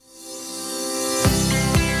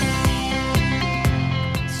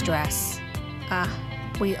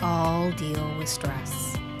We all deal with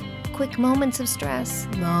stress. Quick moments of stress,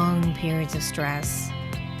 long periods of stress,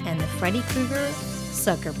 and the Freddy Krueger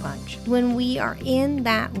sucker punch. When we are in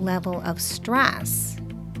that level of stress,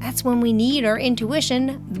 that's when we need our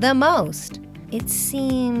intuition the most. It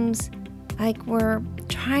seems like we're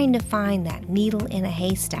trying to find that needle in a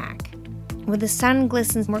haystack. Where the sun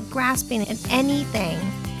glistens, we're grasping at anything,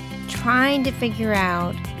 trying to figure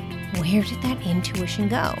out, where did that intuition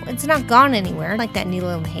go? It's not gone anywhere like that needle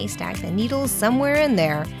in the haystack. The needle is somewhere in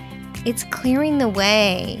there. It's clearing the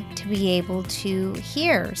way to be able to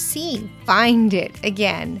hear, see, find it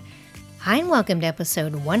again. Hi, and welcome to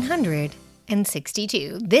episode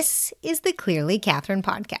 162. This is the Clearly Catherine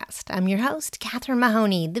podcast. I'm your host, Catherine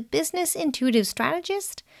Mahoney, the business intuitive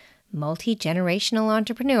strategist, multi-generational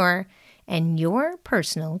entrepreneur, and your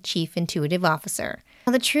personal chief intuitive officer.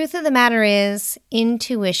 Now, the truth of the matter is,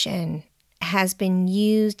 intuition has been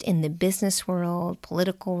used in the business world,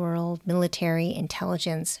 political world, military,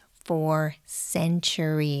 intelligence for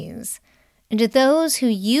centuries. And to those who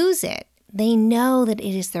use it, they know that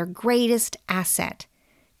it is their greatest asset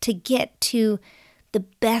to get to the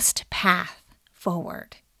best path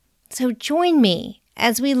forward. So join me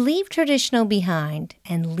as we leave traditional behind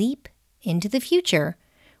and leap into the future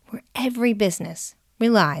where every business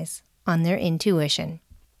relies on their intuition.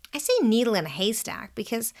 I say needle in a haystack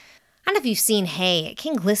because I don't know if you've seen hay. It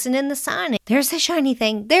can glisten in the sun. There's a shiny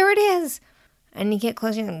thing. There it is. And you get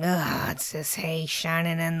closer and it's this hay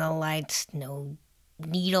shining in the lights. No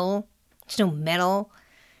needle. There's no metal.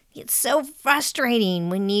 It's so frustrating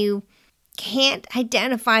when you can't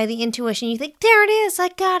identify the intuition. You think, there it is. I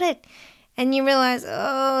got it. And you realize,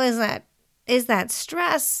 is that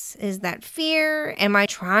stress? Is that fear? Am I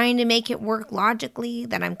trying to make it work logically,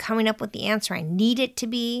 that I'm coming up with the answer I need it to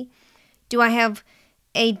be? Do I have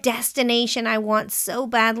a destination I want so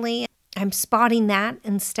badly? I'm spotting that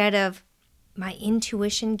instead of my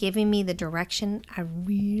intuition giving me the direction I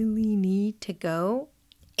really need to go.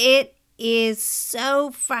 It is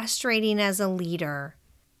so frustrating as a leader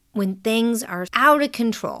when things are out of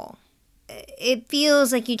control. It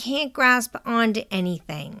feels like you can't grasp onto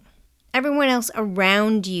anything. Everyone else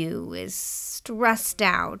around you is stressed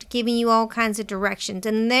out, giving you all kinds of directions,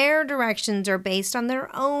 and their directions are based on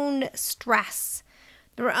their own stress,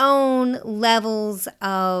 their own levels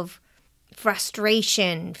of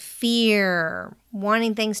frustration, fear,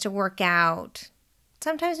 wanting things to work out.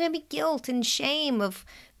 Sometimes maybe guilt and shame of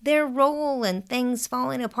their role and things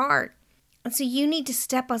falling apart. And so you need to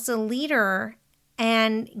step as a leader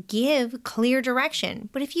and give clear direction.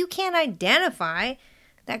 But if you can't identify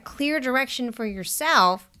that clear direction for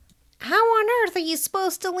yourself, how on earth are you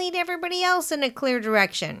supposed to lead everybody else in a clear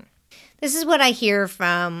direction? This is what I hear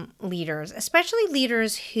from leaders, especially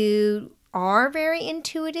leaders who are very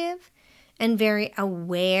intuitive and very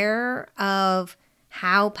aware of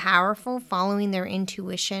how powerful following their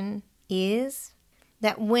intuition is,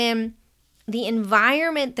 that when the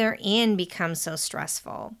environment they're in becomes so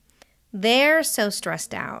stressful, they're so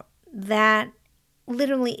stressed out that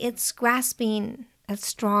literally it's grasping at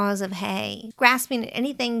straws of hay, grasping at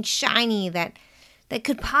anything shiny that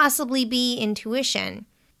could possibly be intuition.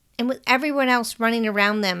 And with everyone else running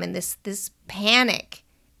around them in this panic,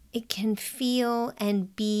 it can feel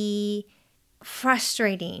and be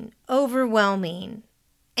frustrating, overwhelming,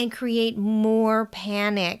 and create more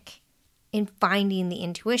panic in finding the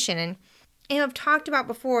intuition. And I've talked about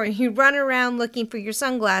before, you run around looking for your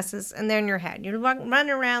sunglasses and they're in your head. You run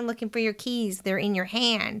around looking for your keys, they're in your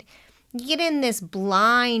hand. You get in this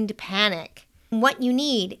blind panic. What you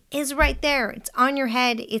need is right there. It's on your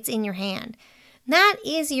head. It's in your hand. That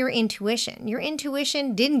is your intuition. Your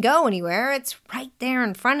intuition didn't go anywhere. It's right there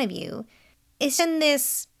in front of you. It's in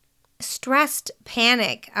this stressed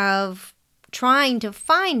panic of trying to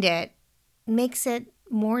find it makes it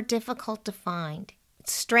more difficult to find.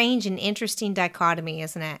 It's strange and interesting dichotomy,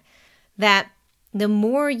 isn't it? That the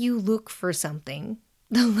more you look for something,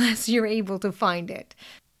 the less you're able to find it.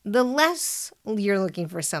 The less you're looking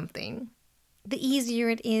for something, the easier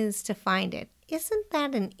it is to find it. Isn't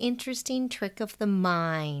that an interesting trick of the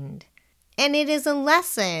mind? And it is a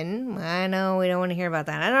lesson. I know we don't want to hear about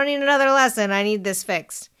that. I don't need another lesson. I need this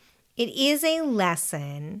fixed. It is a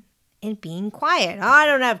lesson in being quiet. I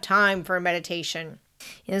don't have time for meditation.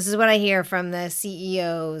 This is what I hear from the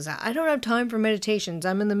CEOs. I don't have time for meditations.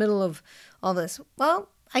 I'm in the middle of all this. Well,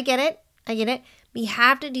 I get it. We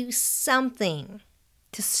have to do something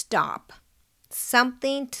to stop.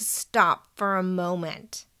 Something to stop for a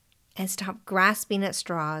moment and stop grasping at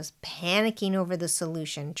straws, panicking over the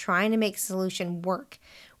solution, trying to make solution work,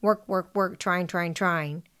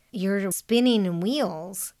 trying. You're spinning in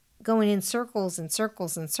wheels going in circles and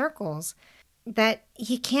circles and circles that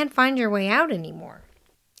you can't find your way out anymore.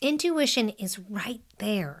 Intuition is right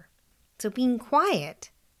there. So being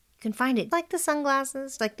quiet, you can find it like the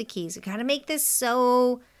sunglasses, like the keys. You got to make this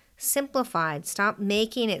so simplified. Stop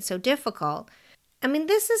making it so difficult. I mean,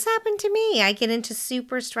 this has happened to me. I get into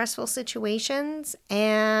super stressful situations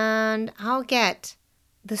and I'll get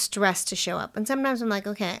the stress to show up. And sometimes I'm like,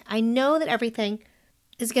 okay, I know that everything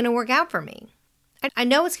is going to work out for me. I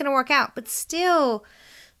know it's going to work out, but still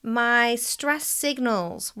my stress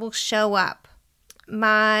signals will show up.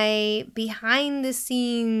 My behind the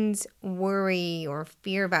scenes worry or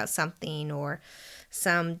fear about something or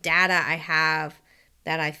some data I have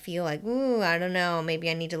that I feel like, ooh, I don't know,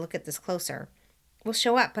 maybe I need to look at this closer, will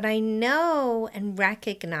show up. But I know and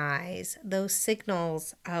recognize those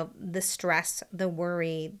signals of the stress, the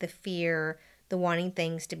worry, the fear, the wanting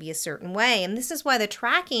things to be a certain way. And this is why the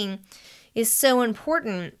tracking is so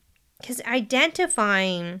important, because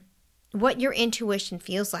identifying what your intuition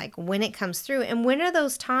feels like when it comes through, and when are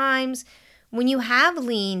those times when you have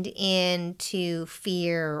leaned into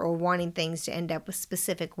fear or wanting things to end up a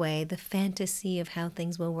specific way, the fantasy of how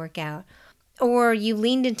things will work out, or you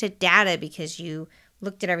leaned into data because you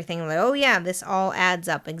looked at everything and like, oh yeah, this all adds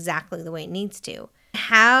up exactly the way it needs to.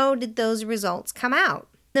 How did those results come out?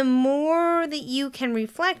 The more that you can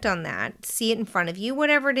reflect on that, see it in front of you,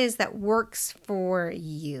 whatever it is that works for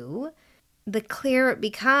you, the clearer it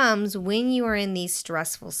becomes when you are in these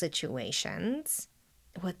stressful situations,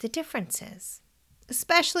 what the difference is.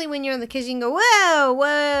 Especially when you're in the kitchen, you can go,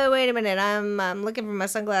 whoa, wait a minute. I'm looking for my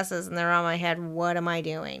sunglasses and they're on my head. What am I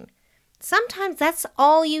doing? Sometimes that's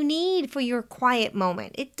all you need for your quiet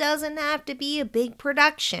moment. It doesn't have to be a big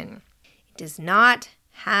production. It does not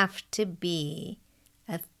have to be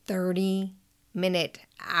a 30-minute,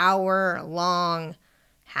 hour-long,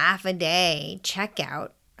 half a day checkout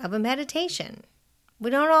of a meditation. We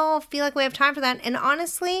don't all feel like we have time for that. And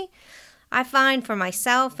honestly, I find for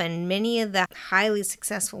myself and many of the highly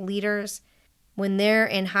successful leaders, when they're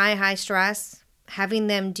in high stress, having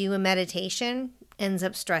them do a meditation ends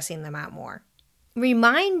up stressing them out more.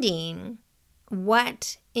 Reminding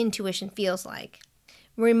what intuition feels like.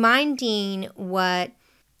 Reminding what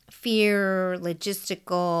fear,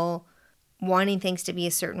 logistical, wanting things to be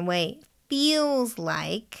a certain way feels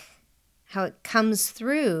like, how it comes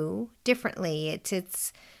through differently.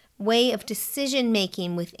 Its way of decision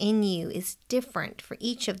making within you is different for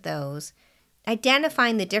each of those.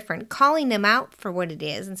 Identifying the different, calling them out for what it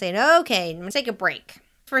is and saying, okay, I'm going to take a break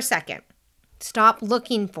for a second. Stop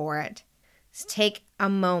looking for it. Just take a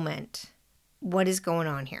moment. What is going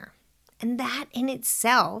on here? And that in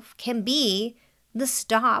itself can be the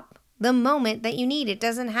stop, the moment that you need. It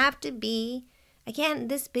doesn't have to be, again,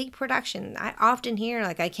 this big production. I often hear,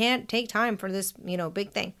 like, I can't take time for this,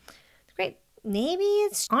 big thing. Great. Maybe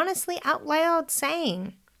it's honestly out loud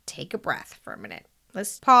saying, take a breath for a minute.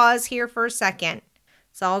 Let's pause here for a second.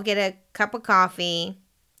 So I'll get a cup of coffee,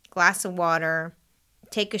 glass of water,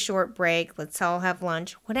 take a short break. Let's all have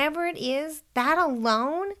lunch. Whatever it is, that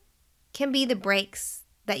alone can be the breaks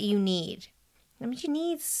that you need. I mean, you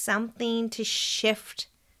need something to shift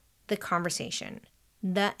the conversation,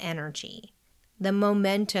 the energy, the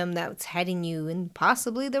momentum that's heading you in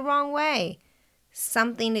possibly the wrong way.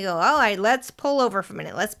 Something to go, all right, let's pull over for a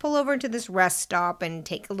minute. Let's pull over to this rest stop and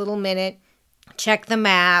take a little minute, check the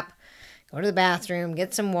map, go to the bathroom,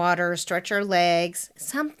 get some water, stretch our legs.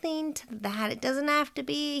 Something to that. It doesn't have to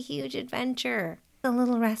be a huge adventure. A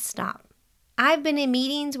little rest stop. I've been in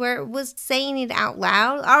meetings where it was saying it out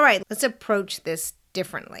loud. All right, let's approach this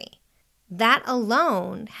differently. That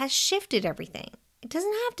alone has shifted everything. It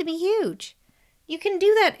doesn't have to be huge. You can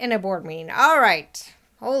do that in a board meeting. All right,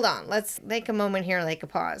 hold on. Let's take a moment here, like a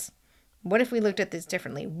pause. What if we looked at this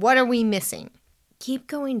differently? What are we missing? Keep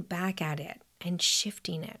going back at it and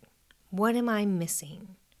shifting it. What am I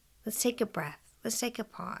missing? Let's take a breath. Let's take a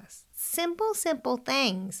pause. Simple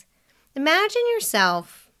things. Imagine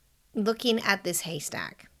yourself looking at this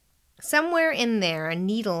haystack. Somewhere in there, a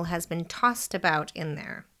needle has been tossed about in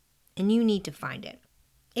there, and you need to find it.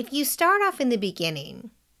 If you start off in the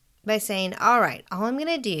beginning by saying, all right, all I'm going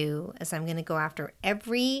to do is I'm going to go after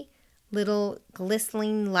every little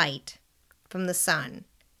glistening light from the sun,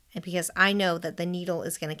 and because I know that the needle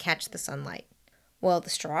is going to catch the sunlight. Well, the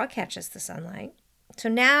straw catches the sunlight. So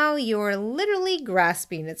now you're literally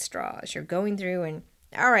grasping at straw as you're going through and,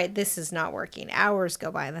 all right, this is not working. Hours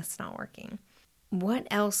go by, that's not working. What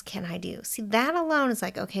else can I do? See, that alone is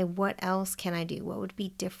like, okay, what else can I do? What would be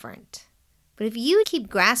different? But if you keep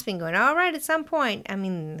grasping, going, all right, at some point, I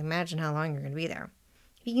mean, imagine how long you're going to be there.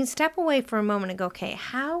 You can step away for a moment and go, okay,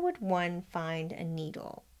 how would one find a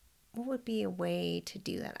needle What would be a way to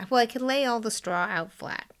do that? Well, I could lay all the straw out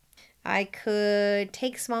flat. I could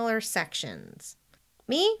take smaller sections.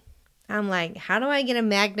 Me, I'm like, how do I get a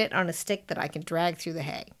magnet on a stick that I can drag through the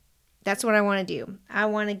hay? That's what I want to do. I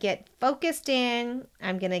want to get focused in.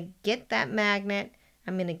 I'm going to get that magnet.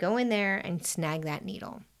 I'm going to go in there and snag that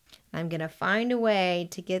needle. I'm going to find a way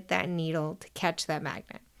to get that needle to catch that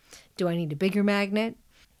magnet. Do I need a bigger magnet?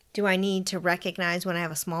 Do I need to recognize when I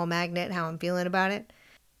have a small magnet, how I'm feeling about it?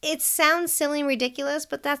 It sounds silly and ridiculous,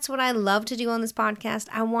 but that's what I love to do on this podcast.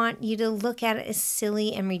 I want you to look at it as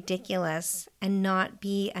silly and ridiculous and not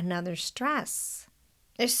be another stress.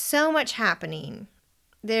 There's so much happening.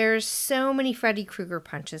 There's so many Freddy Krueger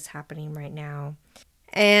punches happening right now.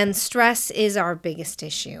 And stress is our biggest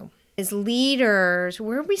issue. As leaders,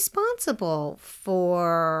 we're responsible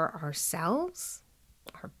for ourselves,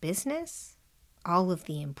 our business, all of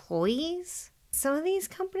the employees. Some of these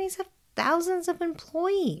companies have thousands of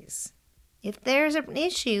employees. If there's an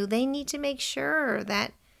issue, they need to make sure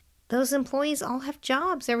that those employees all have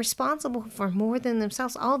jobs. They're responsible for more than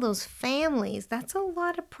themselves. All those families, that's a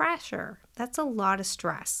lot of pressure. That's a lot of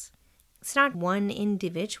stress. It's not one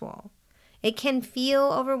individual. It can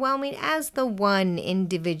feel overwhelming as the one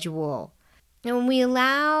individual. And when we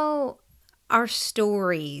allow our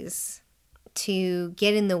stories to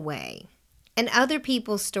get in the way and other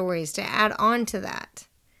people's stories to add on to that,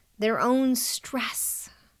 their own stress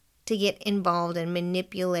to get involved and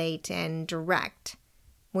manipulate and direct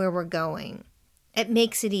where we're going, it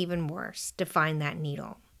makes it even worse to find that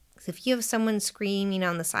needle. Because if you have someone screaming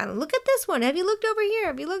on the side, look at this one. Have you looked over here?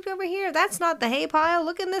 Have you looked over here? That's not the hay pile.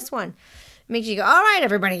 Look in this one. It makes you go, all right,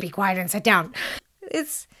 everybody, be quiet and sit down.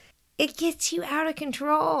 It gets you out of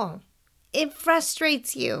control. It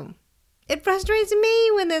frustrates you. It frustrates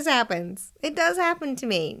me when this happens. It does happen to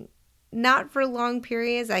me. Not for long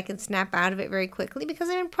periods. I can snap out of it very quickly because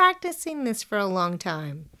I've been practicing this for a long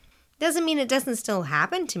time. Doesn't mean it doesn't still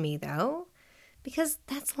happen to me, though, because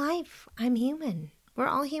that's life. I'm human. We're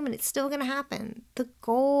all human. It's still going to happen. The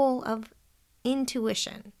goal of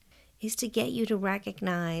intuition is to get you to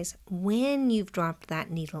recognize when you've dropped that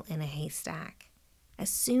needle in a haystack as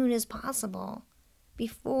soon as possible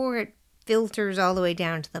before it filters all the way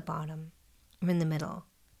down to the bottom or in the middle,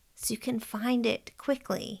 so you can find it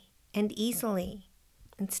quickly and easily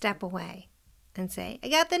and step away and say, I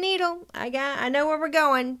got the needle. I know where we're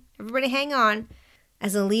going. Everybody hang on.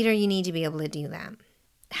 As a leader, you need to be able to do that.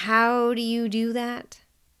 How do you do that?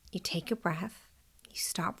 You take a breath. You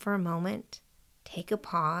stop for a moment. Take a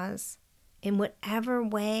pause. In whatever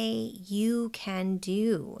way you can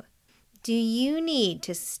do. Do you need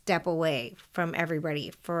to step away from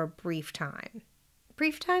everybody for a brief time?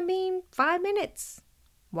 Brief time being 5 minutes.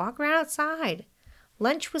 Walk around outside.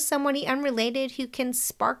 Lunch with somebody unrelated who can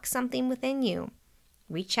spark something within you.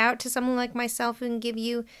 Reach out to someone like myself who can give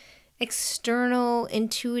you external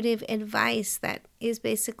intuitive advice that is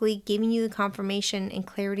basically giving you the confirmation and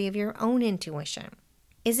clarity of your own intuition.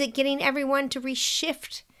 Is it getting everyone to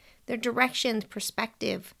reshift their direction,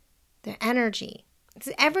 perspective, their energy?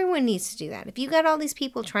 Everyone needs to do that. If you got all these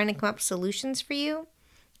people trying to come up with solutions for you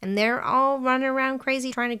and they're all running around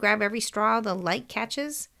crazy trying to grab every straw the light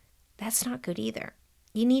catches, that's not good either.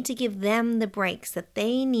 You need to give them the breaks that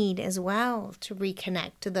they need as well to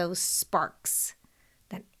reconnect to those sparks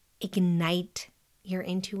that ignite your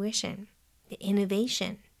intuition, the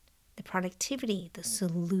innovation, the productivity, the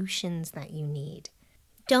solutions that you need.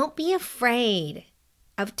 Don't be afraid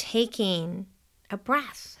of taking a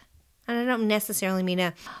breath. And I don't necessarily mean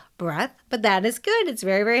a breath, but that is good. It's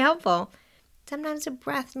very, very helpful. Sometimes a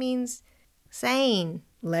breath means saying,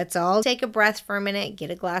 let's all take a breath for a minute,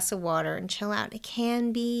 get a glass of water, and chill out. It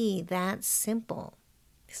can be that simple.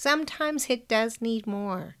 Sometimes it does need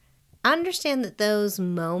more. Understand that those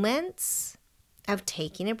moments of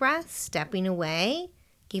taking a breath, stepping away,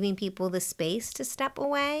 giving people the space to step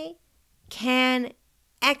away, can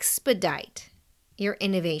expedite your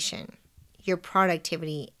innovation, your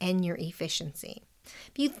productivity, and your efficiency.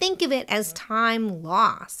 If you think of it as time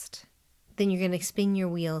lost, then you're going to spin your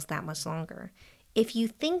wheels that much longer. If you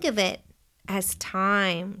think of it as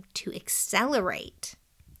time to accelerate,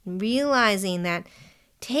 realizing that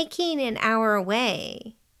taking an hour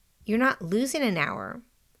away, you're not losing an hour.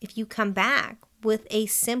 If you come back with a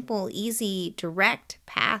simple, easy, direct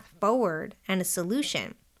path forward and a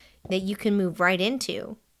solution that you can move right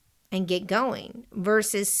into and get going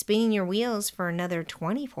versus spinning your wheels for another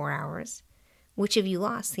 24 hours, which have you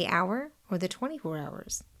lost, the hour or the 24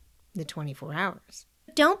 hours? The 24 hours.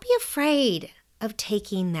 Don't be afraid of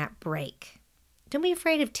taking that break. Don't be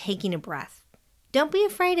afraid of taking a breath. Don't be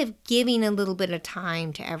afraid of giving a little bit of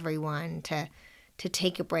time to everyone to to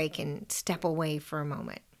take a break and step away for a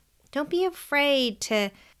moment. Don't be afraid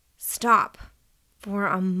to stop for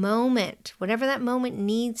a moment, whatever that moment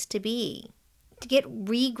needs to be, to get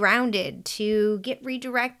regrounded, to get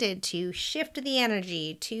redirected, to shift the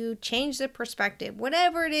energy, to change the perspective,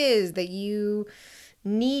 whatever it is that you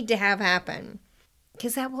need to have happen,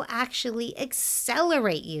 because that will actually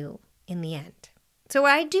accelerate you in the end. So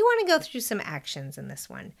I do want to go through some actions in this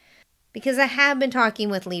one, because I have been talking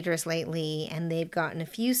with leaders lately and they've gotten a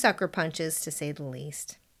few sucker punches, to say the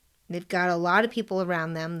least. They've got a lot of people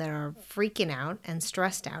around them that are freaking out and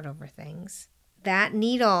stressed out over things. That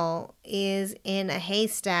needle is in a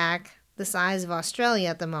haystack the size of Australia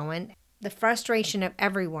at the moment. The frustration of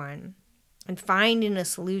everyone and finding a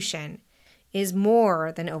solution is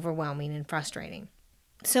more than overwhelming and frustrating.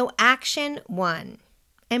 So action 1,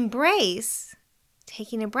 embrace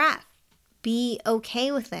taking a breath. Be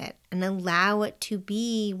okay with it and allow it to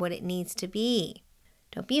be what it needs to be.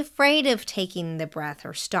 Don't be afraid of taking the breath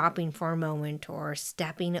or stopping for a moment or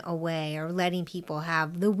stepping away or letting people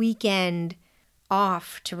have the weekend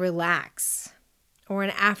off to relax or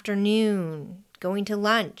an afternoon going to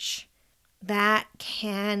lunch. That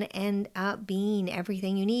can end up being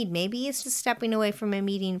everything you need. Maybe it's just stepping away from a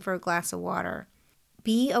meeting for a glass of water.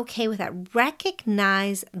 Be okay with that.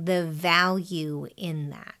 Recognize the value in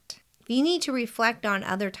that. If you need to reflect on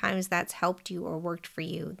other times that's helped you or worked for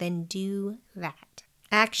you, then do that.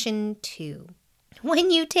 Action 2.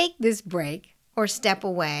 When you take this break or step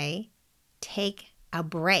away, take a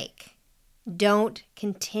break. Don't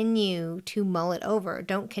continue to mull it over.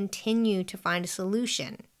 Don't continue to find a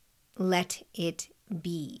solution. Let it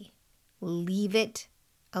be. Leave it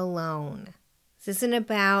alone. This isn't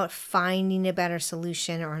about finding a better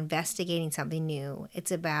solution or investigating something new.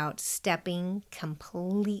 It's about stepping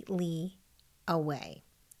completely away.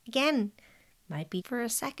 Again, might be for a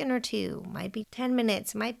second or two, might be 10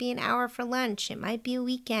 minutes, might be an hour for lunch, it might be a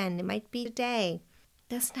weekend, it might be a day.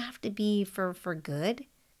 It doesn't have to be for good.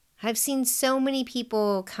 I've seen so many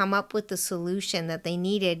people come up with the solution that they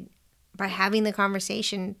needed by having the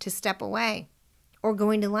conversation to step away or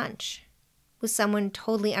going to lunch with someone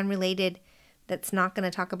totally unrelated that's not going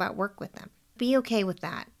to talk about work with them. Be okay with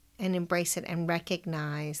that and embrace it and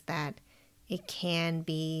recognize that it can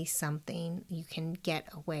be something you can get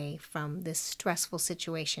away from this stressful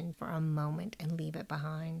situation for a moment and leave it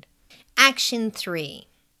behind. Action 3.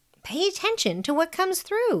 Pay attention to what comes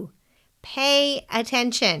through. Pay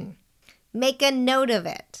attention. Make a note of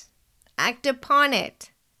it. Act upon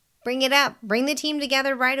it. Bring it up. Bring the team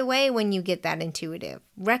together right away when you get that intuitive.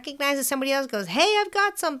 Recognize that somebody else goes, hey, I've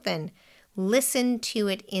got something. Listen to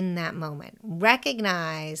it in that moment.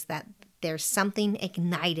 Recognize that there's something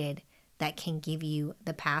ignited that can give you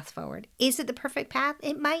the path forward. Is it the perfect path?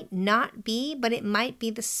 It might not be, but it might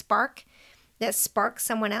be the spark that sparks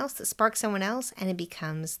someone else, and it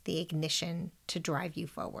becomes the ignition to drive you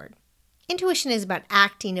forward. Intuition is about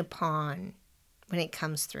acting upon when it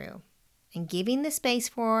comes through and giving the space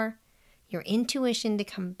for your intuition to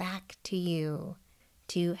come back to you,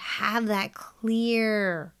 to have that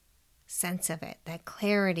clear sense of it, that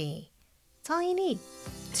clarity. It's all you need.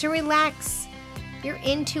 So relax. Your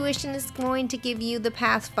intuition is going to give you the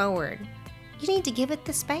path forward. You need to give it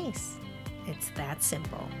the space. It's that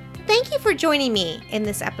simple. Thank you for joining me in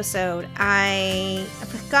this episode.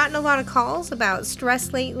 I've gotten a lot of calls about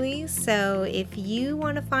stress lately, so if you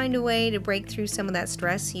want to find a way to break through some of that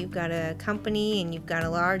stress, you've got a company and you've got a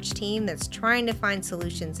large team that's trying to find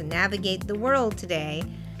solutions and navigate the world today,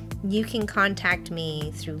 you can contact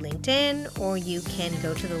me through LinkedIn, or you can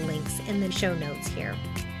go to the links in the show notes here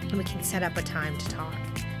and we can set up a time to talk.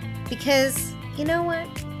 Because you know what?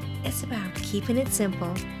 It's about keeping it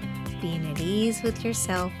simple, being at ease with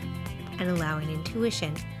yourself, and allowing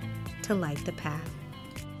intuition to light the path.